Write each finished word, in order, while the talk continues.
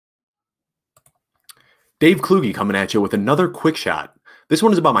Dave Kluge coming at you with another quick shot. This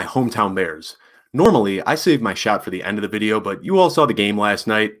one is about my hometown Bears. Normally, I save my shot for the end of the video, but you all saw the game last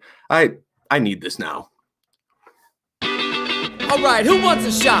night. I need this now. All right, who wants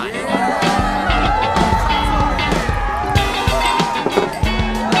a shot?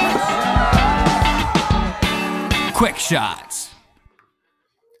 Quick shots.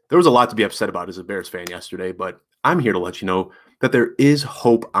 There was a lot to be upset about as a Bears fan yesterday, but I'm here to let you know that there is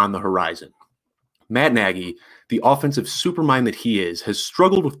hope on the horizon. Matt Nagy, the offensive supermind that he is, has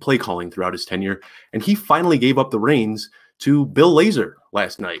struggled with play calling throughout his tenure, and he finally gave up the reins to Bill Lazor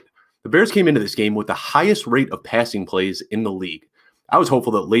last night. The Bears came into this game with the highest rate of passing plays in the league. I was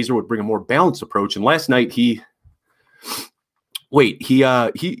hopeful that Lazor would bring a more balanced approach, and last night he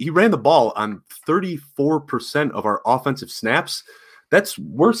ran the ball on 34% of our offensive snaps. That's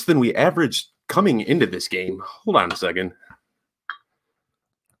worse than we averaged coming into this game. Hold on a second.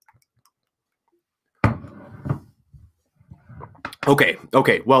 Okay.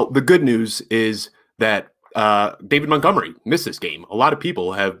 Well, the good news is that David Montgomery missed this game. A lot of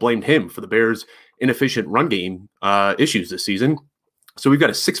people have blamed him for the Bears' inefficient run game issues this season. So we've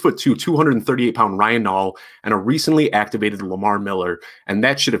got a 6'2", 238-pound Ryan Nall and a recently activated Lamar Miller, and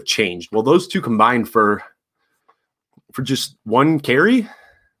that should have changed. Well, those two combined for just one carry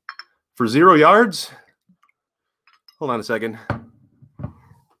for 0 yards. Hold on a second.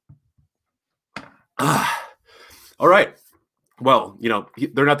 All right. Well,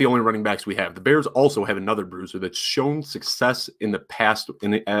 they're not the only running backs we have. The Bears also have another bruiser that's shown success in the past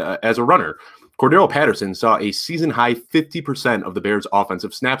as a runner. Cordero Patterson saw a season-high 50% of the Bears'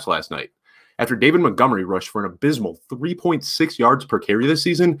 offensive snaps last night. After David Montgomery rushed for an abysmal 3.6 yards per carry this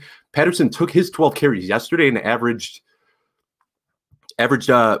season, Patterson took his 12 carries yesterday and averaged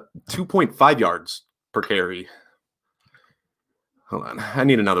 2.5 yards per carry. Hold on. I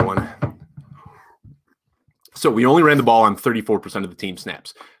need another one. So we only ran the ball on 34% of the team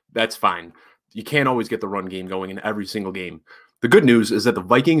snaps. That's fine. You can't always get the run game going in every single game. The good news is that the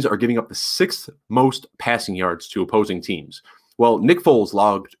Vikings are giving up the 6th most passing yards to opposing teams. Well, Nick Foles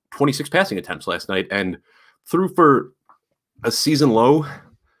logged 26 passing attempts last night and threw for a season low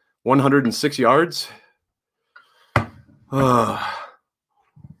 106 yards. All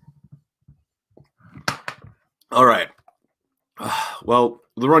right. Well,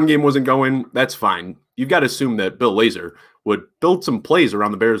 the run game wasn't going. That's fine. You've got to assume that Bill Lazor would build some plays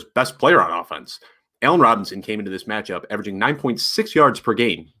around the Bears' best player on offense. Allen Robinson came into this matchup averaging 9.6 yards per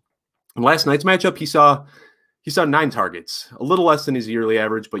game. In last night's matchup, he saw 9 targets, a little less than his yearly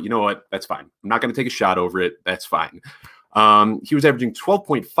average, but you know what? That's fine. I'm not going to take a shot over it. That's fine. He was averaging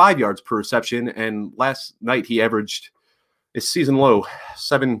 12.5 yards per reception, and last night he averaged his season low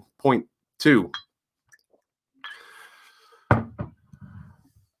 7.2.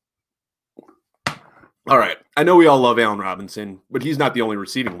 All right. I know we all love Allen Robinson, but he's not the only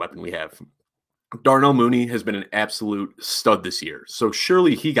receiving weapon we have. Darnell Mooney has been an absolute stud this year, so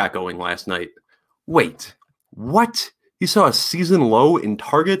surely he got going last night. Wait, what? He saw a season low in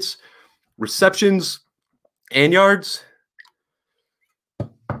targets, receptions, and yards? You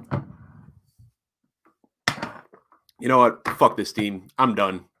know what? Fuck this team. I'm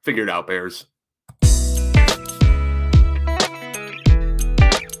done. Figure it out, Bears.